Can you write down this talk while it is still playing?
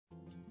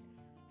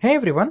Hey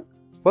everyone,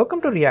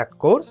 welcome to React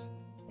course.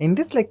 In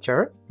this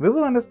lecture, we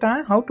will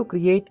understand how to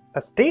create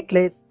a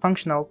stateless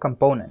functional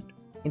component.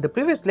 In the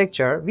previous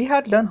lecture, we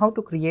had learned how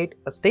to create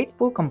a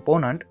stateful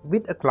component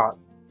with a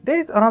class. There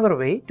is another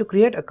way to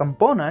create a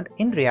component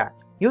in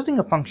React using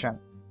a function.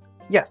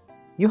 Yes,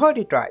 you heard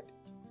it right.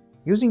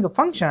 Using a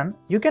function,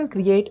 you can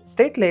create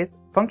stateless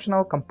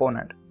functional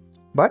component.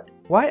 But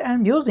why I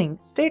am using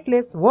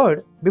stateless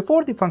word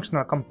before the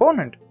functional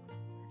component?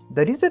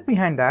 The reason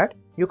behind that,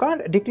 you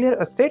can't declare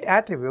a state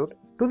attribute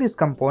to this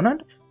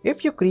component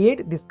if you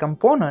create this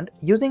component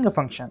using a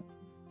function.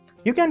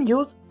 You can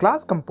use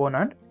class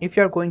component if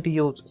you are going to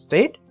use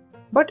state,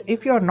 but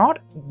if you are not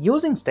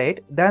using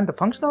state, then the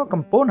functional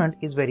component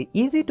is very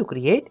easy to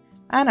create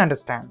and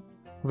understand.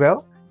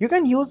 Well, you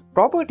can use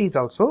properties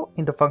also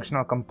in the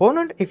functional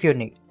component if you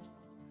need.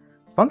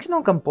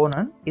 Functional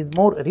component is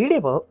more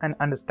readable and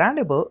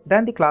understandable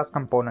than the class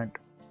component.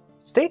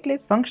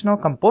 Stateless functional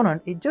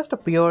component is just a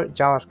pure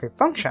JavaScript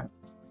function.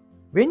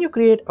 When you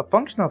create a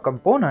functional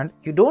component,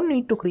 you don't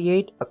need to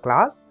create a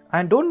class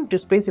and don't need to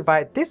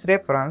specify this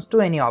reference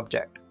to any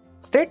object.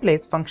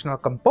 Stateless functional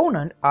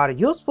components are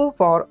useful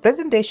for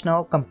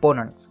presentational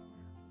components.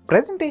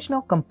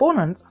 Presentational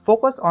components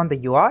focus on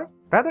the UI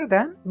rather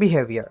than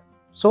behavior.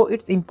 So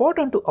it's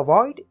important to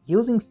avoid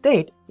using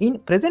state in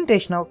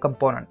presentational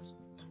components.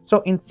 So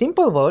in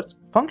simple words,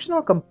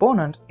 functional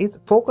component is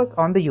focused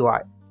on the UI.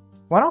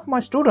 One of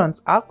my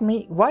students asked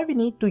me why we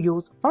need to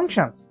use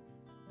functions.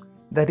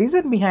 The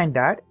reason behind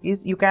that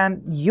is you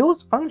can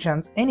use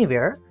functions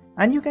anywhere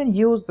and you can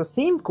use the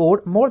same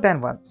code more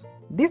than once.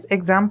 This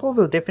example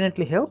will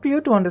definitely help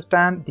you to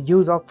understand the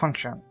use of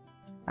function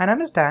and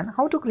understand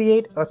how to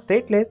create a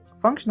stateless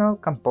functional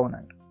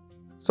component.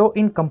 So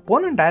in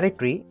component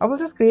directory, I will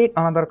just create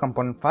another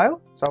component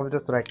file. So I will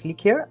just right click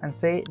here and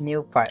say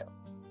new file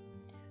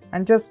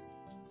and just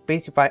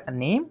specify a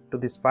name to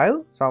this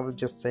file. So I will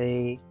just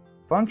say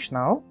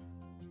functional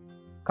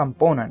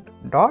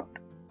component.jsx,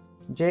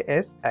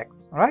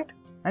 right?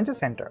 And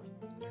just enter.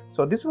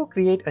 So this will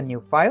create a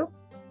new file,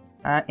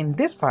 and in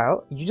this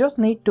file you just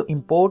need to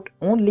import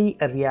only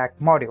a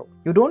React module.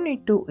 You don't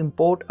need to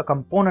import a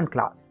component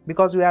class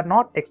because we are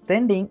not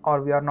extending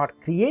or we are not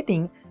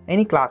creating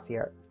any class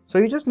here. So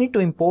you just need to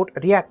import a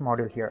React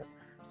module here.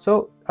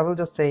 So I will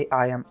just say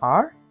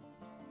imr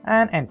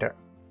and enter,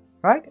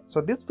 right?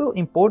 So this will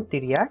import the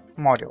React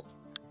module.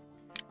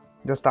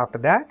 Just after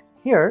that,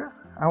 here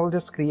I will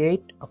just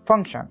create a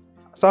function.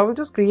 So I will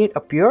just create a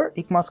pure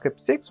ECMAScript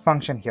 6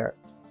 function here.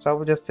 So I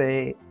will just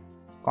say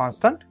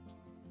constant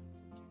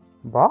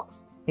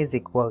box is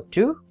equal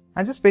to,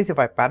 and just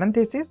specify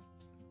parenthesis,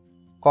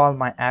 call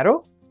my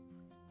arrow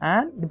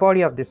and the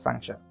body of this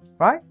function,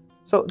 right?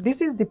 So this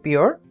is the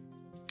pure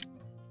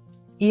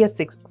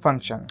ES6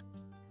 function.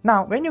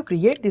 Now when you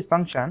create this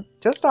function,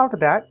 just after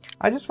that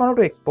I just wanted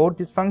to export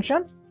this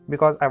function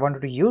because I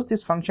wanted to use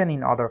this function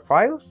in other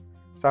files.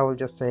 So I will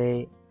just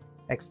say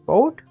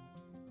export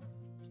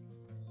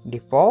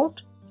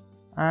default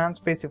and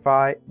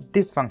specify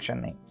this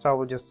function name. So I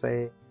will just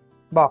say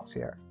box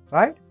here,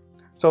 right?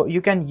 So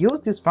you can use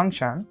this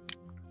function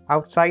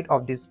outside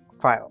of this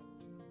file.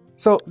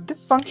 So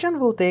this function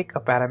will take a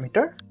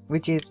parameter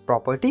which is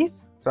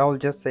properties. So I will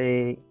just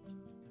say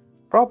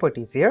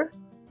properties here,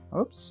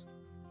 oops,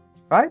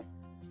 right?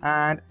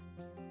 And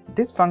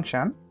this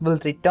function will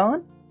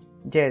return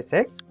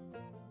JSX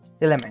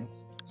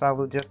elements. So I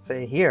will just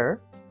say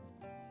here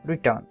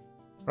return,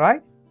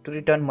 right? To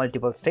return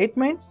multiple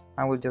statements,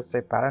 I will just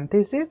say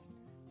parenthesis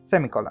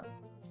semicolon.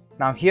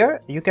 Now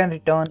here you can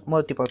return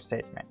multiple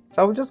statements.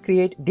 So I will just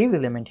create div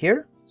element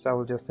here. So I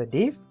will just say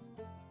div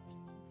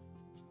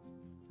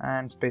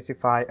and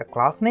specify a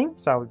class name.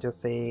 So I will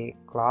just say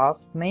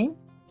class name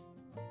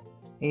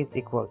is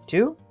equal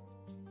to,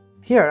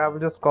 here I will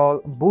just call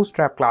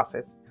bootstrap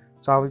classes.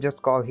 So I will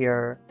just call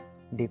here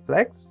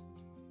deflex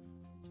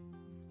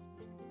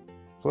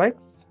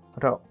flex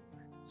row.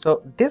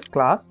 So this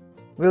class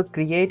will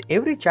create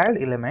every child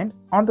element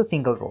on the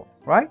single row,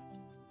 right?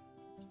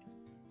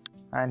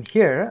 And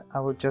here I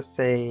will just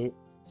say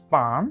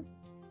span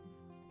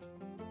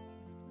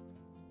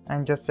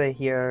and just say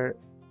here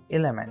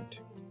element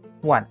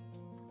 1,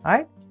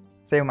 right?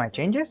 Save my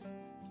changes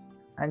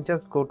and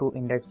just go to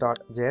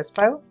index.js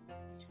file,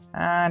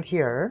 and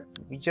here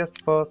we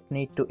just first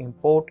need to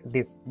import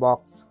this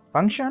box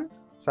function.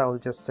 So I will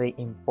just say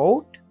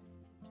import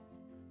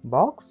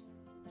box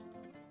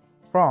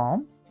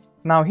from.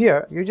 Now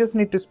here you just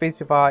need to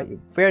specify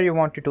where you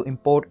wanted to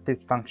import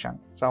this function.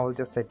 So I will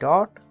just say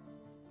dot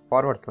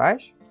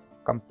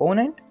 /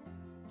 component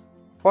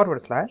 /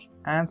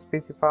 and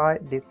specify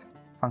this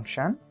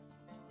function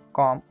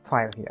com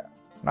file here,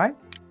 right?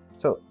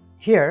 So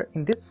here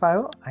in this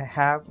file I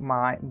have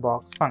my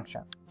box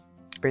function.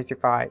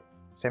 Specify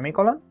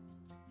semicolon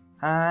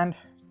and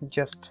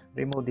just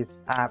remove this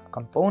app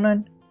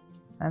component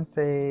and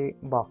say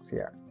box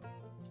here,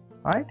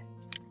 right?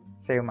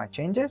 Save my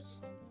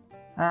changes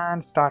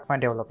and start my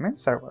development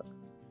server.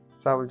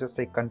 So I will just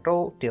say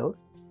control tilde.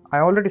 I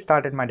already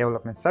started my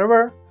development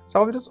server. So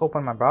I will just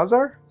open my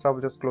browser. So I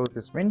will just close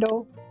this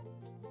window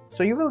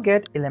So you will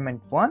get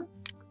element 1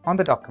 on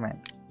the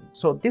document.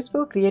 So this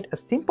will create a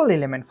simple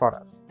element for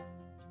us.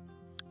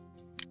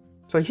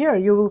 So here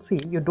you will see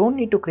you don't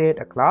need to create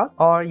a class,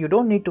 or you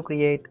don't need to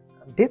create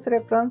this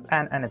reference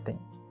and anything.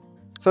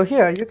 So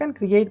here you can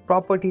create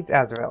properties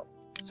as well.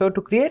 So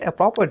to create a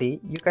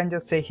property, you can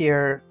just say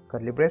here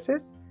curly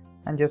braces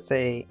and just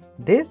say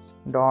this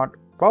dot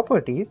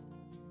properties.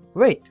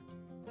 Wait,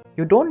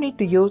 you don't need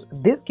to use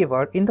this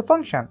keyword in the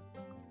function,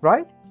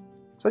 right?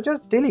 So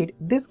just delete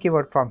this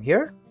keyword from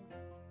here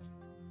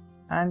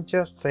and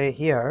just say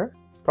here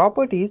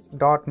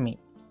properties.me.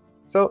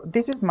 So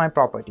this is my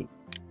property.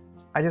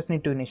 I just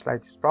need to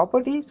initialize this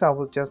property. So I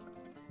will just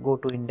go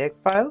to index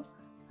file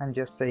and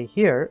just say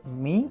here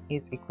me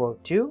is equal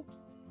to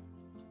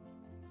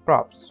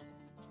props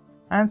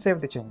and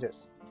save the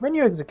changes. When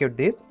you execute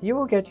this, you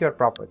will get your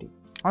property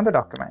on the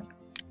document,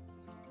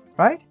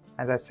 right?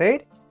 As I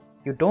said,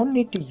 you don't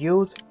need to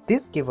use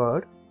this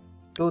keyword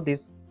to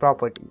these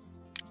properties,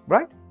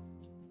 right?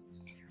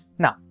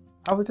 Now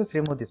I will just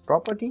remove this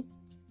property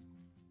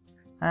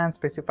and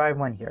specify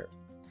one here.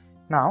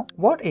 Now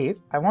what if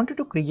I wanted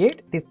to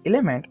create this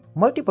element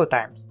multiple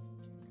times?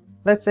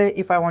 Let's say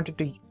if I wanted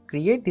to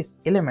create this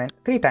element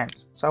 3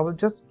 times. So I will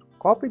just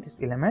copy this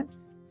element,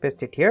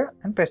 paste it here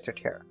and paste it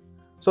here.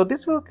 So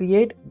this will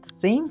create the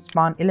same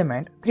span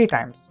element 3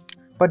 times.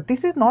 But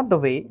this is not the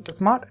way the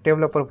smart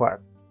developer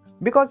works,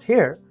 because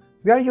here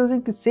we are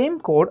using the same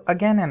code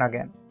again and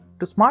again.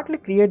 To smartly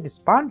create the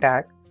span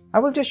tag, I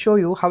will just show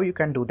you how you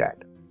can do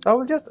that. So I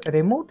will just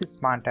remove this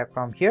span tag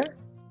from here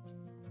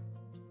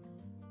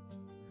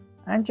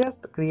and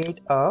just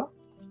create a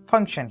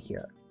function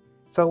here.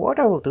 So what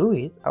I will do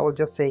is I will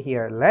just say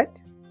here let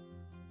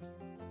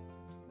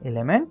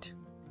element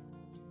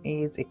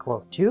is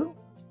equal to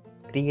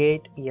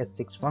create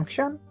ES6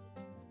 function,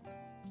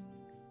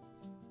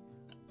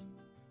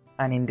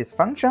 and in this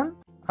function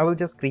I will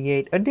just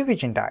create a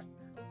division tag.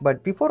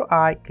 But before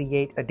I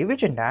create a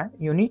division tag,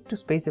 you need to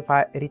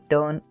specify a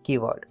return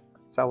keyword.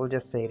 So I will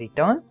just say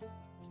return,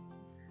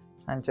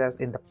 and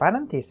just in the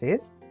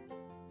parenthesis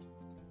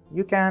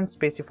you can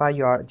specify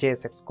your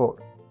JSX code.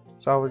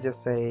 So I will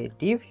just say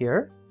div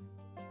here,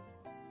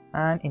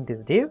 and in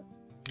this div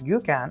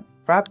you can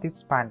wrap this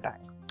span tag.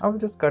 I will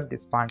just cut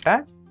this span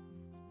tag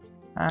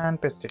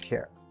and paste it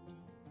here.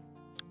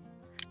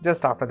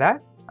 Just after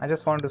that, I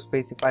just want to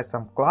specify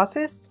some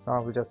classes. So I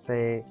will just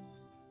say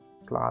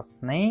class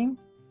name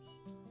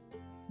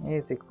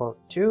is equal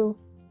to,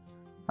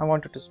 I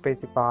wanted to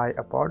specify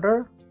a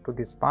border to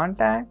this span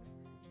tag,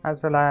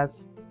 as well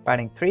as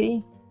padding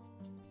 3,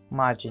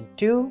 margin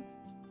 2,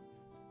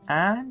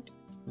 and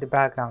the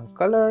background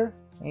color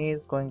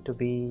is going to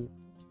be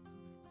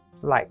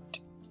light.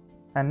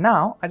 And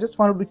now I just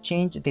wanted to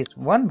change this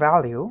one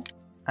value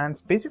and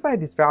specify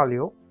this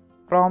value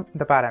from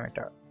the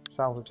parameter.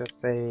 So I will just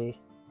say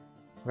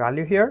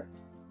value here.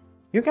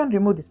 You can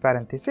remove this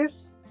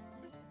parenthesis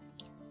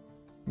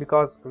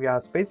because we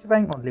are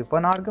specifying only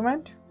one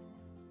argument,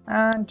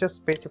 and just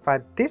specify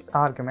this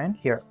argument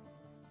here,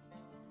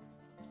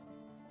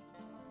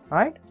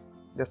 right?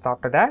 Just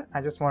after that,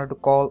 I just wanted to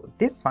call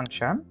this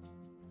function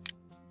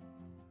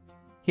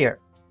here,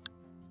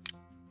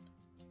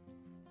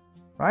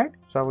 right?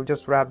 So I will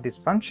just wrap this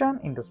function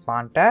in the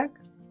span tag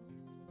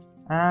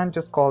and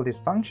just call this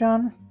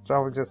function. So I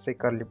will just say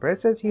curly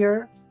braces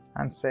here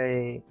and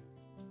say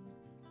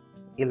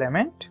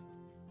element,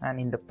 and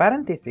in the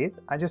parenthesis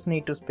I just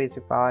need to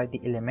specify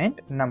the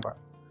element number.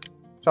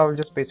 So I will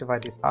just specify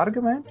this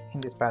argument in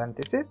this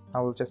parenthesis.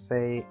 I will just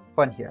say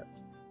 1 here.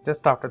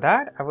 Just after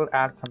that, I will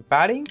add some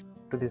padding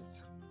to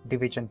this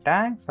division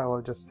tag. So I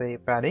will just say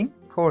padding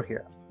 4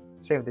 here.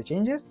 Save the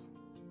changes,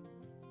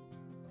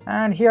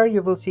 and here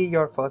you will see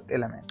your first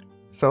element.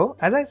 So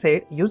as I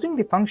said, using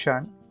the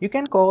function you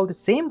can call the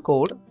same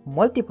code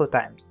multiple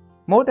times,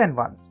 more than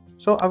once.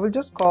 So I will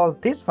just call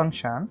this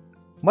function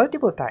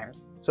multiple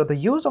times. So the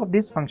use of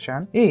this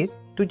function is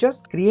to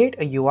just create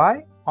a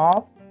UI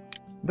of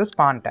the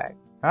span tag,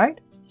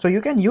 right? So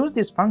you can use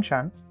this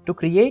function to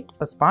create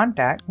a span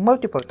tag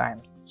multiple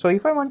times. So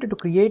if I wanted to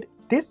create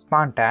this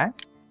span tag,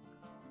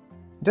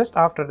 just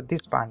after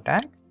this span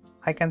tag,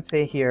 I can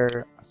say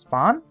here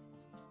span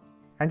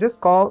and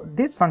just call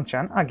this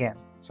function again.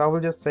 So I will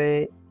just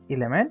say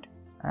element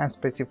and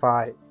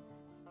specify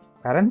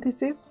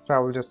parenthesis. So I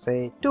will just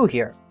say 2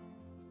 here.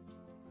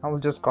 I will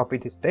just copy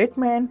this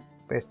statement,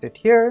 paste it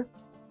here,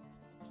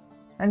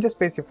 and just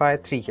specify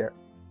 3 here.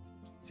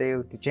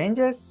 Save the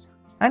changes,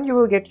 and you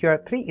will get your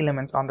 3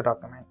 elements on the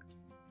document,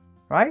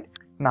 right?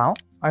 Now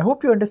I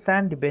hope you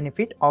understand the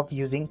benefit of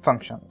using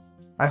functions.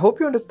 I hope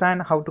you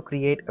understand how to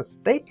create a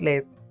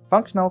stateless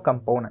functional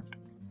component.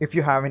 If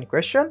you have any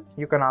question,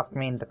 you can ask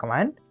me in the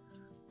comment.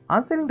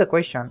 Answering the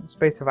question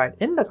specified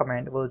in the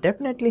comment will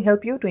definitely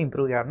help you to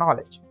improve your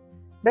knowledge.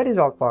 That is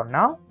all for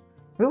now.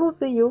 We will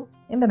see you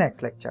in the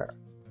next lecture.